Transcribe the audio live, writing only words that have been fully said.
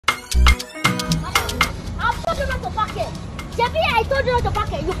you not to park here. Jebi, I told you not to park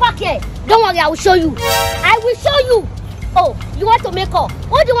here. You park here. Don't worry, I will show you. I will show you. Oh, you want to make call?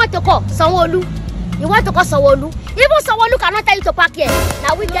 What do you want to call? Sanwo-Olu. You want to call Sanwo-Olu? Even Sanwo-Olu cannot tell you to park here.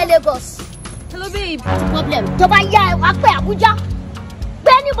 Now we get Lagos. Hello, babe. What's the problem? Tobaya, Akpe, Abuja.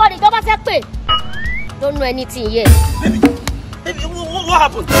 Anybody, don't pay. Don't know anything yet. Baby, what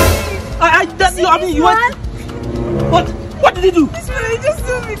happened? I mean, you want... What did he do? This one, he just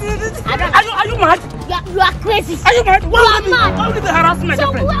told me the other time. Are you mad? You are crazy. Are you mad? You are mad. Why would you be harassing my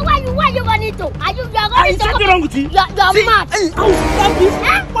girlfriend? So why you running to? You are running to? Something wrong with you? You are mad. Hey, I will stop this.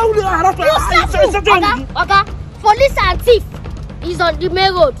 Why would you harass my girlfriend? Something wrong with you? Okay. Police and thief is on the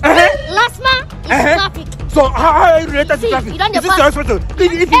main road. Last man is traffic. So how are you related to traffic? Is this your hospital?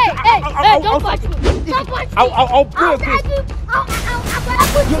 Hey, don't touch me. Don't touch me. I'll pull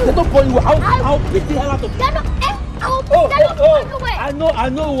you. Don't pull you. I'll beat the hell out of you. I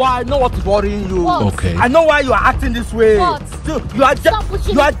know why. I know what is worrying you. What? Okay. I know why you are acting this way. What? So, you are jealous.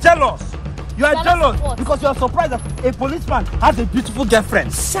 You are jealous because you are surprised that a policeman has a beautiful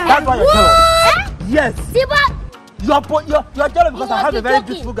girlfriend. That's why you're jealous. Yes. You are jealous because I have a very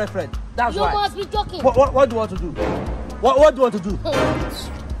beautiful girlfriend. That's why. You must be joking. What do you want to do? What do you want to do?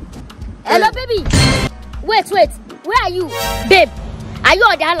 Hello, baby. Wait. Where are you? Babe, are you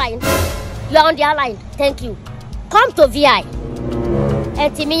on the line? You are on the line. Thank you. Come to VI.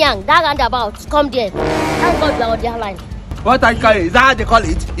 Timiyang, that roundabout. Come there. Thank God you are on the line. What I call it? Is that how they call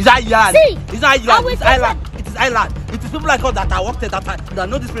it? Is that yard? See, it's not yard. It's island. It is island. It is people like us that I worked at that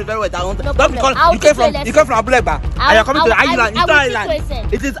know this place very well. Don't because you came from Ableba and you're coming to the island. It's not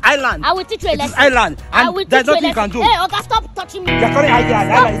island. It is island. I will teach you a lesson. It is island. And there's nothing you can do. Hey, Oga, stop touching me. You're calling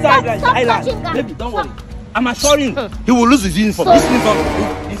island. It's not island. It's island. Baby, don't worry. I'm assuring he will lose his uniform. This uniform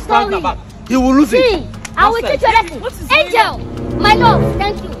is standing about. He will lose it. I will teach you a lesson. Angel, my love,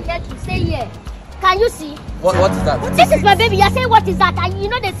 thank you. Stay here. Can you see? What is that? This is my baby. You're saying what is that? And you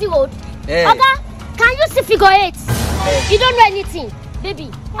know the sea road. Hey. Oga, can you see figure 8? You don't know anything.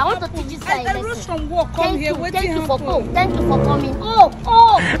 Baby, I want to teach you something. I rushed from work. Come here. Thank you for coming. Oh,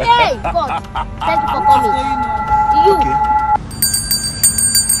 hey, God. Thank you for coming.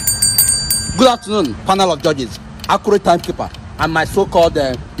 Good afternoon, panel of judges, accurate timekeeper, and my so-called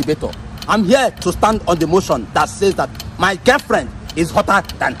debater. I'm here to stand on the motion that says that my girlfriend is hotter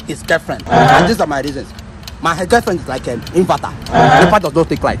than his girlfriend. And these are my reasons. My girlfriend is like an inverter. The part does not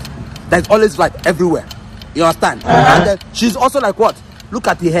take light. There's always light everywhere. You understand? And she's also like what? Look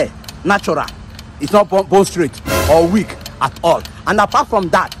at the hair. Natural. It's not bone straight or weak at all. And apart from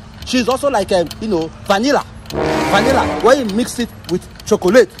that, she's also like vanilla. Vanilla. When you mix it with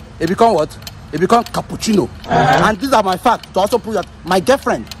chocolate, it becomes what? It becomes cappuccino. And these are my facts to also prove that my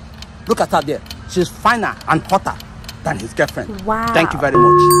girlfriend, look at her there. She's finer and hotter than his girlfriend. Wow. Thank you very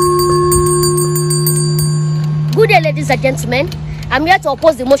much. Good day, ladies and gentlemen. I'm here to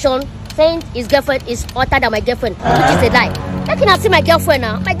oppose the motion saying his girlfriend is hotter than my girlfriend, which is a lie. Let me see my girlfriend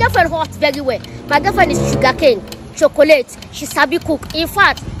now. My girlfriend hot very well. My girlfriend is sugarcane, chocolate. She sabi cook. In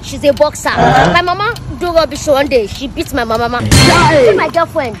fact, she's a boxer. My mama do rubbish one day. She beats my mama. See my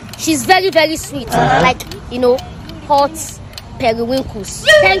girlfriend. She's very, very sweet. Like, hot periwinkles.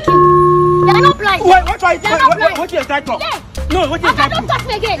 Thank you. You're not blind. What are you trying to? No, what are you trying to? Don't touch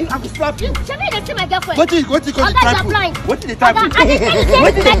me again. I will slap you. Show me the see my girlfriend. What is blind? What is the type? My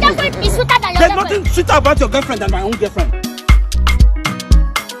girlfriend is sweeter than your There's girlfriend. nothing sweeter about your girlfriend than my own girlfriend.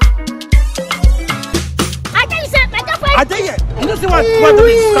 I tell you, you know see what do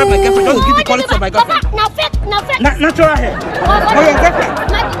we describe my girlfriend? Just give the quality of my girlfriend. Now fake. Natural hair. For your girlfriend.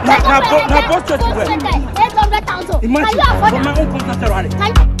 Now both children. 800,000. Imagine, for my own natural.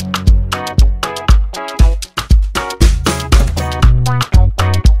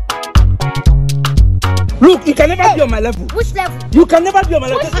 Look, you can never be on my level. Which level? You can never be on my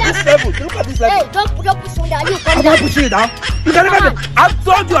level. This level. Look at this level. Hey, don't push me down. You come I'm down. not pushing you down. You can never be. I've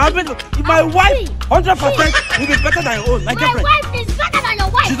told you, my wife, 100% will be better than your own. My girlfriend. wife is better than your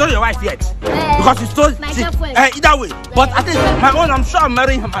wife. She's not your wife yet. Because she's still my girlfriend. Either way. But I think my own, I'm sure I'm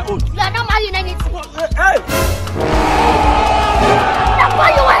marrying my own. You are not marrying anything. Hey! That's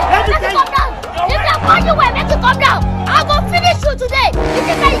why you were. Make it come down. If that's why you were, make it come down. I'll go finish you today. If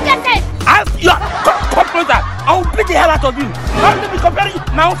you say you get it. Come closer. I will beat the hell out of you. How will you be comparing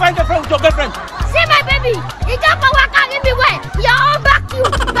my own fine girlfriend with your girlfriend? See my baby. You got my work out everywhere. You're all back to you.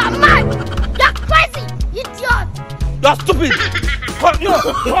 You're mad. You're crazy. Idiot. You're stupid. No.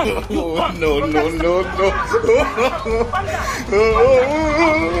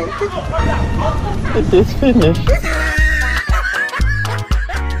 It is finished.